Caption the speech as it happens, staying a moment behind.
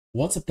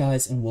What's up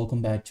guys, and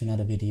welcome back to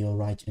another video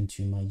right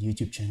into my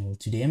YouTube channel.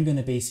 Today I'm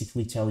gonna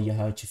basically tell you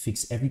how to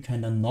fix every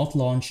kind of not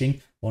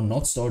launching or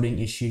not starting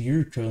issue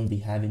you're currently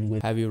having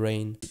with Heavy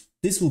Rain.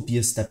 This will be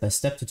a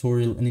step-by-step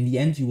tutorial, and in the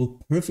end you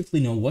will perfectly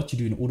know what to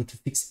do in order to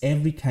fix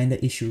every kind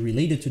of issue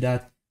related to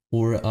that,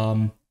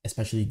 or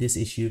especially this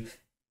issue.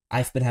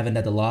 I've been having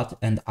that a lot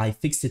and I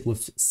fixed it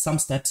with some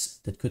steps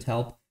that could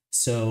help.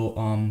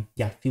 So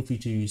yeah, feel free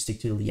to stick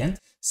to the end.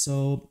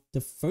 So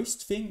the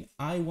first thing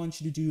I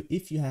want you to do,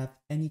 if you have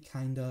any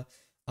kind of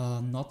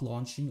not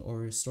launching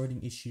or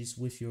starting issues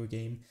with your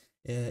game,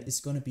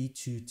 is going to be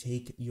to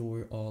take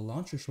your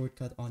launcher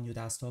shortcut on your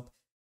desktop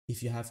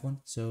if you have one.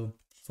 So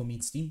for me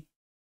it's Steam.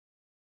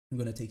 I'm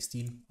going to take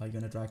Steam. I'm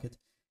going to drag it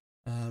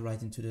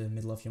right into the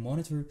middle of your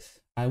monitor.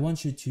 I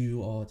want you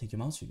to take your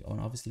mouse. You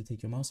obviously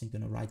take your mouse and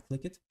you're going to right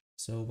click it.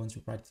 So once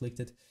you've right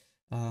clicked it,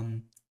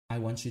 I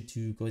want you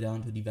to go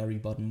down to the very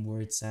bottom where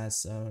it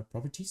says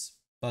properties.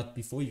 But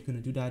before you're going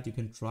to do that, you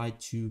can try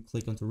to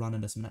click on to run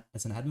it as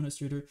an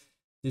administrator.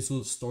 This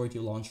will start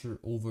your launcher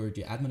over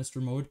the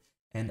administrator mode.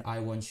 And I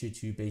want you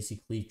to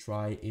basically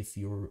try if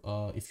you're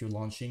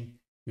launching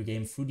your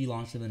game through the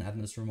launcher in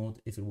administrator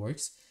mode, if it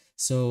works.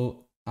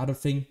 So other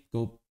thing,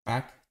 go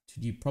back to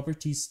the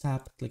properties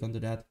tab, click onto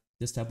that.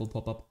 This tab will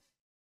pop up.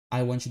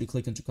 I want you to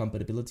click onto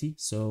compatibility.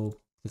 So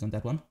click on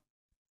that one.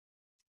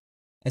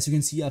 As you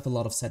can see, I have a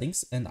lot of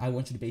settings and I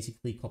want you to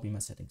basically copy my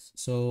settings.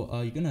 So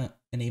you're gonna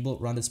enable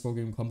run this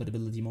program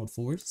compatibility mode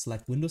forward,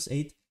 select Windows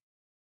 8,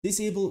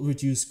 disable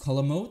reduce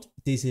color mode,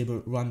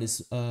 disable run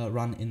this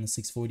run in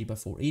 640 by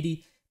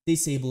 480,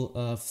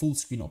 disable full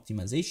screen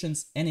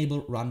optimizations,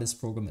 enable run this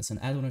program as an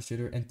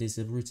administrator, and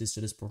disable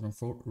register this program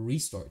for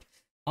restart.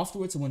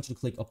 Afterwards, I want you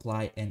to click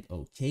apply and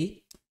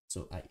OK.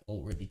 So I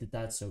already did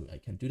that, so I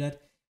can do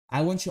that. I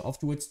want you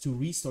afterwards to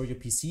restart your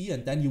PC,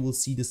 and then you will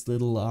see this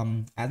little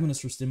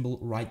administrator symbol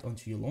right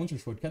onto your launcher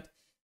shortcut.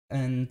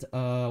 And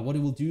what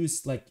it will do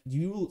is, like,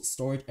 you will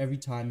start every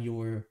time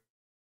you're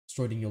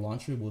starting your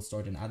launcher, will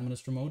start in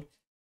administrator mode.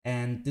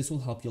 And this will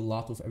help you a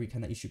lot with every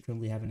kind of issue you're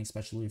currently having,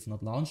 especially if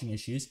not launching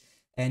issues.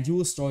 And you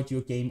will start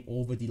your game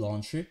over the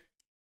launcher,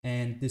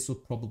 and this will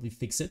probably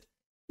fix it.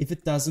 If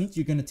it doesn't,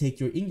 you're going to take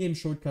your in-game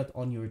shortcut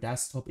on your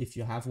desktop if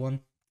you have one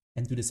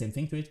and do the same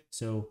thing to it.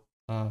 So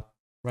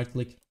right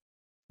click,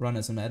 run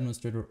as an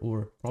administrator,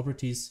 or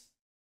properties,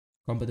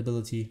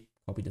 compatibility,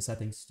 copy the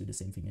settings, do the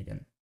same thing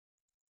again.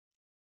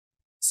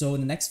 So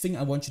the next thing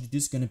I want you to do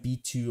is going to be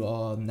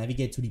to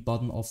navigate to the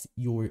bottom of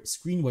your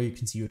screen where you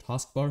can see your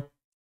taskbar.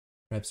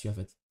 Perhaps you have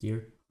it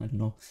here, I don't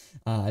know.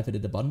 I have it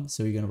at the bottom,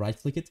 so you're going to right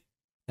click it.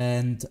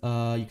 And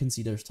you can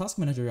see there's task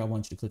manager. I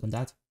want you to click on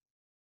that.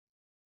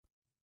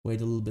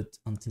 Wait a little bit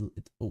until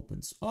it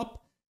opens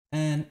up.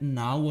 And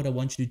now what I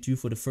want you to do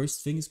for the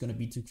first thing is going to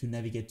be to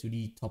navigate to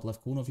the top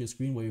left corner of your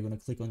screen where you're going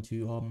to click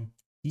onto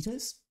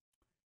details.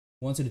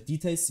 Once in the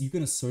details, you're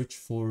going to search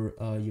for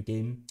your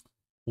game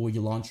or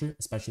your launcher,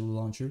 especially the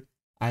launcher.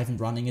 I haven't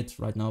running it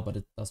right now, but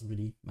it doesn't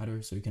really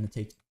matter. So you're going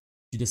to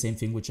do the same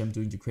thing, which I'm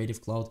doing to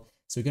Creative Cloud.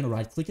 So you're going to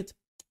right click it.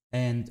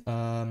 And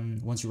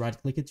once you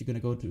right click it, you're going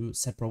to go to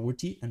set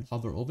priority and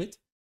hover over it.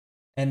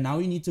 And now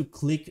you need to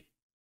click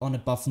on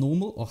above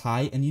normal or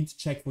high, and you need to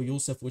check for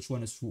yourself which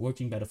one is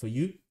working better for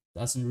you.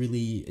 Doesn't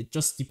really, it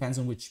just depends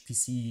on which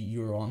PC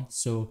you're on.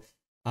 So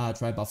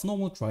try above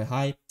normal, try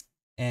high,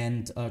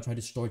 and try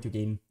to start your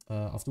game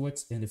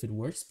afterwards. And if it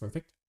works,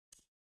 perfect.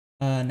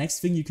 Next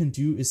thing you can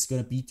do is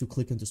going to be to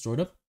click into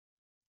startup.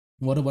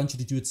 What I want you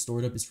to do at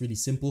startup is really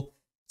simple.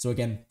 So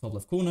again, top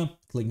left corner,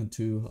 click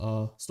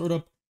into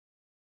startup.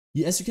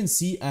 As you can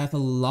see, I have a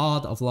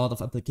lot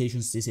of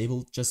applications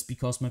disabled just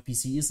because my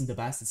PC isn't the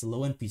best. It's a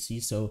low-end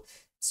PC, so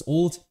it's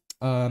old.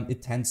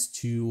 It tends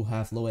to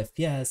have low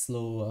FPS,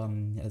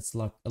 it's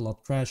like a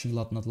lot crashing, a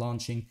lot not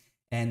launching,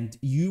 and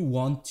you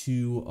want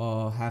to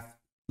have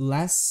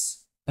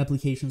less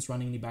applications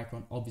running in the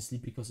background, obviously,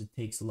 because it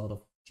takes a lot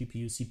of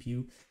GPU,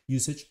 CPU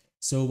usage.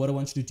 So what I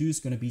want you to do is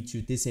going to be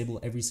to disable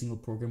every single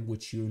program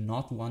which you're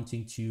not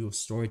wanting to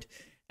start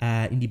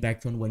in the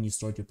background when you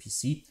start your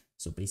PC.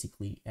 So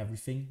basically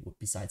everything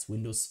besides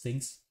Windows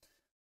things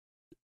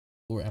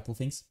or Apple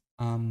things.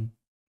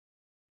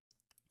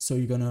 So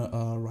you're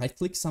gonna right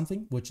click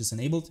something which is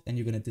enabled and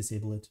you're gonna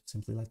disable it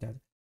simply like that.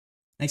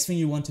 Next thing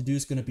you want to do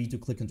is gonna be to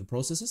click into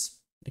processes.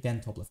 Again,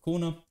 top left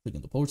corner, click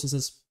into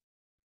processes.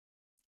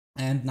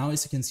 And now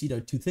as you can see, there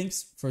are two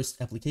things.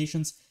 First,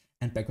 applications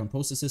and background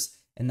processes.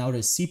 And now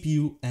there's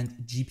CPU and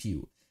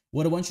GPU.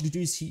 What I want you to do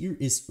here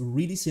is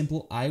really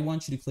simple. I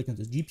want you to click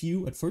onto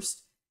GPU at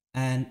first.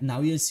 And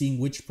now you're seeing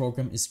which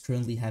program is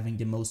currently having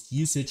the most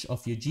usage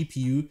of your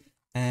GPU.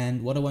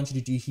 And what I want you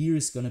to do here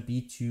is going to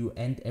be to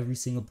end every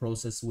single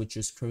process which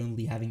is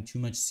currently having too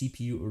much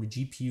CPU or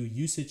GPU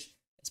usage,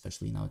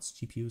 especially now it's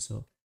GPU.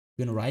 So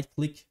you're going to right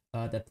click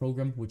that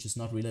program, which is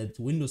not related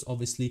to Windows,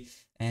 obviously.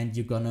 And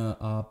you're going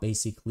to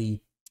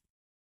basically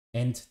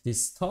end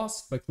this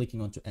task by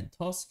clicking onto end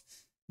task.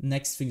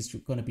 Next thing is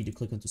going to be to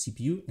click onto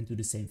CPU and do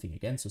the same thing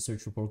again. So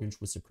search for programs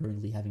which are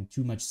currently having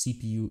too much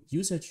CPU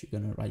usage. You're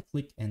going to right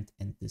click and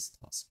end this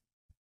task.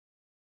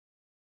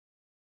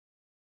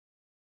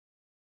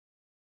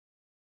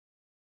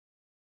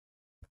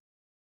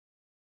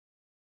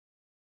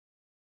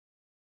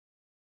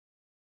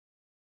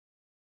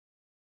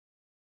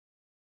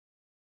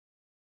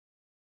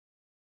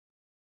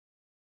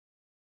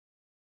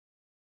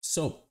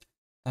 So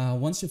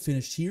once you're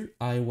finished here,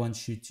 I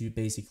want you to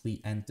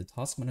basically end the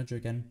task manager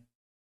again.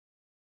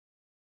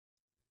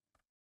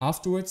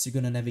 Afterwards, you're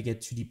going to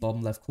navigate to the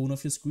bottom left corner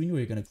of your screen where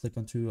you're going to click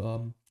onto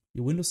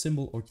your Windows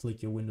symbol or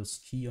click your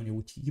Windows key on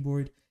your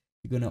keyboard.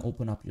 You're going to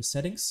open up your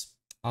settings.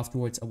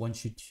 Afterwards, I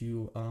want you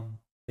to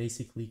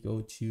basically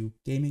go to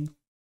gaming.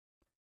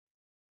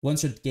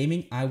 Once you're at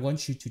gaming, I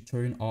want you to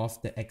turn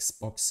off the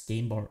Xbox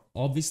game bar.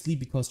 Obviously,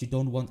 because you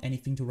don't want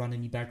anything to run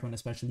in the background,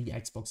 especially the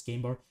Xbox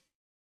game bar.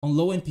 On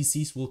low-end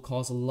PCs will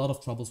cause a lot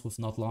of troubles with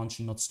not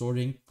launching, not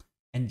storing,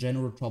 and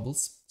general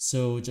troubles.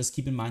 So just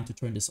keep in mind to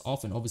turn this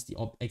off. And obviously,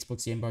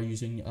 Xbox game bar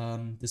using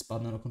this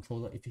button on a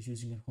controller. If you're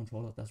using a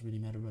controller, it doesn't really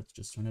matter, but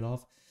just turn it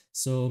off.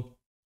 So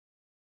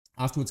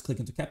afterwards,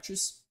 click into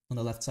captures on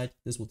the left side.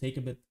 This will take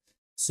a bit.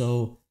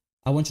 So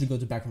I want you to go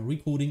to background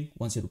recording.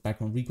 Once you're at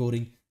background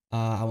recording,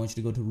 I want you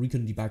to go to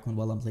record the background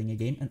while I'm playing a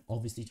game and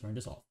obviously turn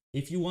this off.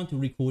 If you want to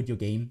record your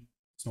game,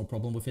 it's no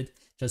problem with it.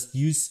 Just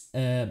use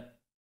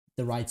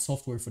the right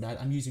software for that.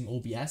 I'm using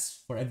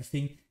OBS for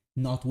everything,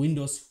 not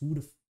Windows. Who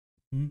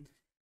the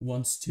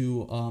wants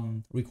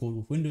to record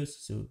with Windows?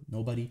 So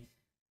nobody.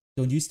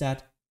 Don't use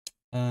that.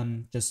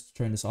 Just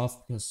turn this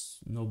off because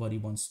nobody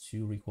wants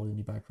to record in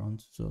the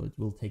background. So it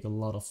will take a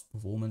lot of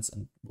performance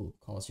and will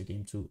cause your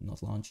game to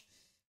not launch.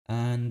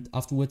 And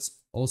afterwards,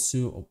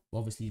 also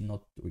obviously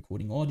not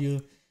recording audio,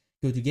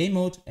 go to game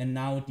mode. And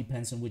now it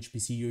depends on which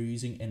PC you're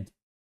using and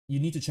you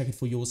need to check it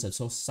for yourself.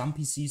 So some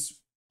PCs,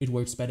 it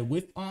works better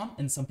with ARM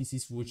and some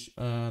PCs which,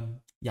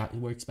 it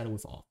works better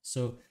with ARM.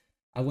 So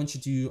I want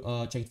you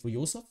to check it for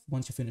yourself.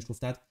 Once you're finished with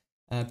that,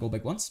 go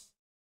back once.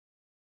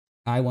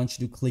 I want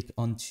you to click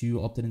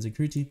onto Update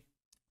Security.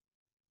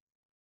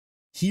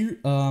 Here,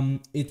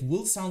 it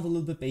will sound a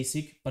little bit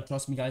basic, but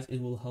trust me guys,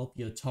 it will help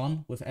you a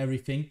ton with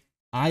everything.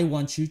 I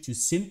want you to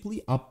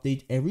simply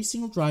update every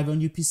single driver on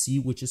your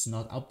PC which is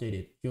not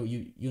updated.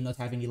 You're not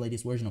having the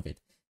latest version of it.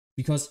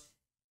 Because,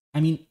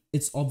 I mean,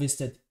 it's obvious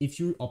that if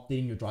you're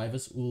updating your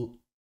drivers, it will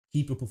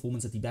keep your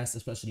performance at the best,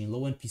 especially in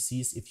low-end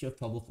PCs. If you have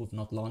trouble with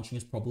not launching,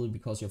 it's probably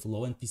because you have a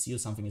low-end PC or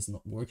something is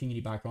not working in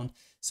the background.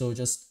 So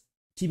just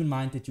keep in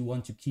mind that you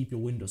want to keep your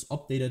Windows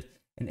updated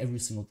and every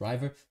single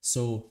driver.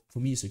 So for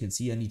me, as you can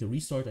see, I need to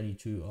restart. I need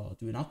to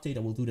do an update.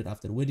 I will do that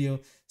after the video.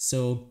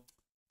 So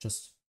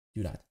just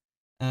do that.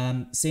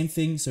 Same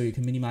thing, so you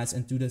can minimize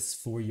and do this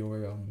for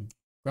your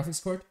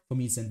graphics card. For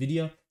me, it's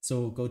NVIDIA.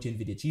 So go to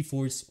NVIDIA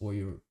GeForce or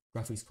your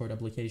graphics card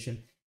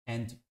application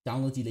and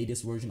download the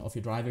latest version of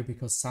your driver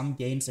because some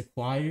games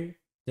acquire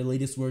the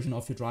latest version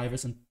of your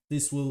drivers and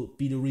this will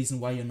be the reason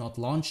why you're not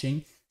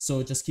launching.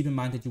 So just keep in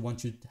mind that you want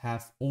to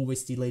have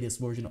always the latest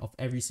version of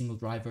every single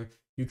driver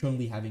you're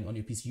currently having on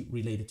your PC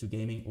related to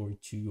gaming or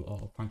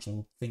to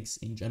functional things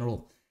in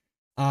general.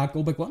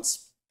 Go back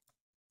once,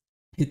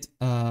 hit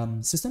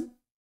System.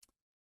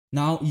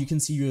 Now you can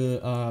see you're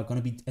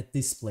gonna be at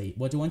display.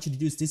 What I want you to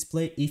do is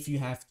display. If you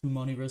have two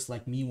monitors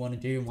like me, one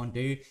there and one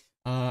there,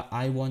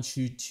 I want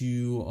you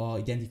to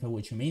identify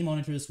which your main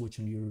monitor is, which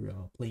one you're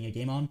playing a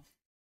game on.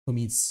 For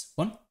me, it's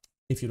one.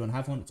 If you don't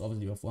have one, it's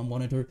obviously you have one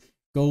monitor.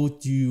 Go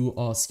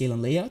to Scale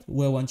and Layout,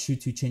 where I want you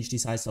to change the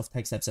size of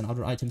text apps and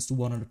other items to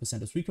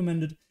 100% as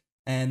recommended.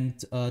 And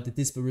the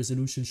display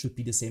resolution should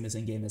be the same as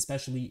in-game,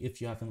 especially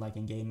if you have like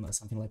in-game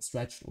something like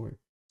stretched or,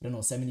 I don't know,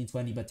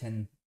 1720 by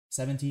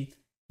 1070.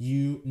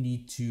 You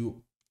need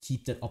to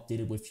keep that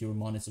updated with your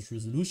monitor's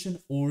resolution,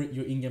 or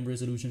your in-game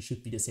resolution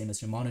should be the same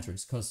as your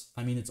monitors. Because,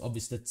 I mean, it's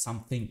obvious that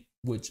something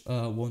which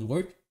won't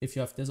work if you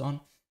have this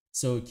on.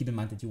 So keep in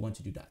mind that you want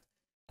to do that.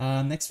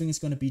 Next thing is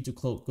going to be to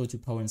go to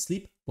Power and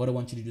Sleep. What I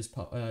want you to do is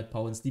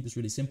Power and Sleep is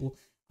really simple.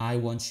 I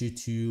want you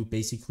to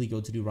basically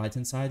go to the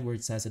right-hand side where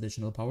it says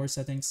Additional Power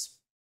Settings.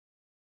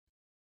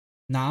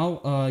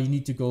 Now, you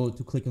need to go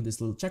to click on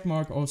this little check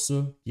mark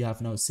also. You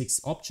have now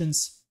 6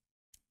 options.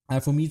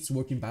 For me, it's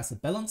working best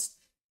at balanced.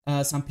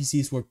 Some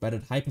PCs work better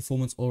at high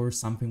performance or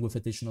something with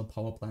additional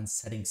power plant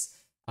settings.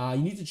 You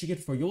need to check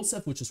it for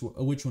yourself,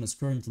 which one is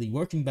currently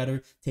working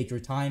better. Take your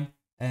time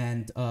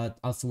and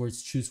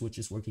afterwards choose which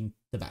is working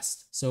the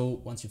best.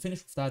 So once you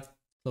finish with that,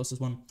 close this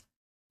one.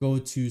 Go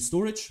to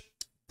storage.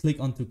 Click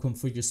onto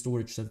configure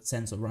storage that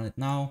sensor run it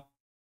now.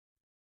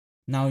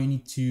 Now you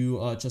need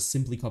to just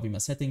simply copy my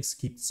settings.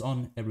 Keep this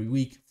on every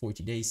week,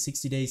 40 days,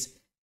 60 days.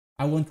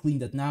 I won't clean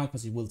that now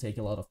because it will take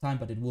a lot of time,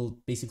 but it will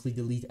basically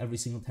delete every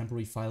single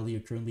temporary file you're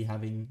currently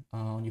having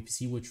on your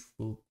PC, which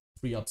will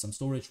free up some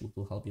storage, which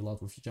will help you a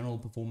lot with your general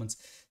performance.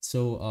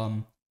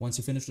 So once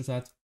you finish with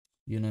that,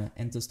 you're gonna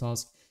end this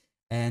task.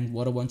 And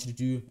what I want you to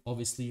do,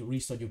 obviously,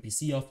 restart your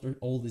PC after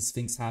all these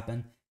things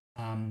happen,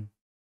 and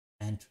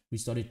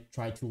restart it.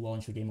 Try to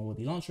launch your game over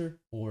the launcher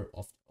or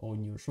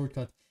in your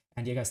shortcut.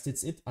 And yeah, guys,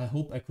 that's it. I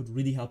hope I could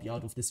really help you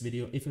out with this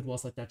video. If it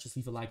was like that, just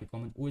leave a like, a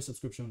comment, or a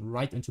subscription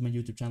right into my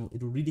YouTube channel.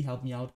 It will really help me out.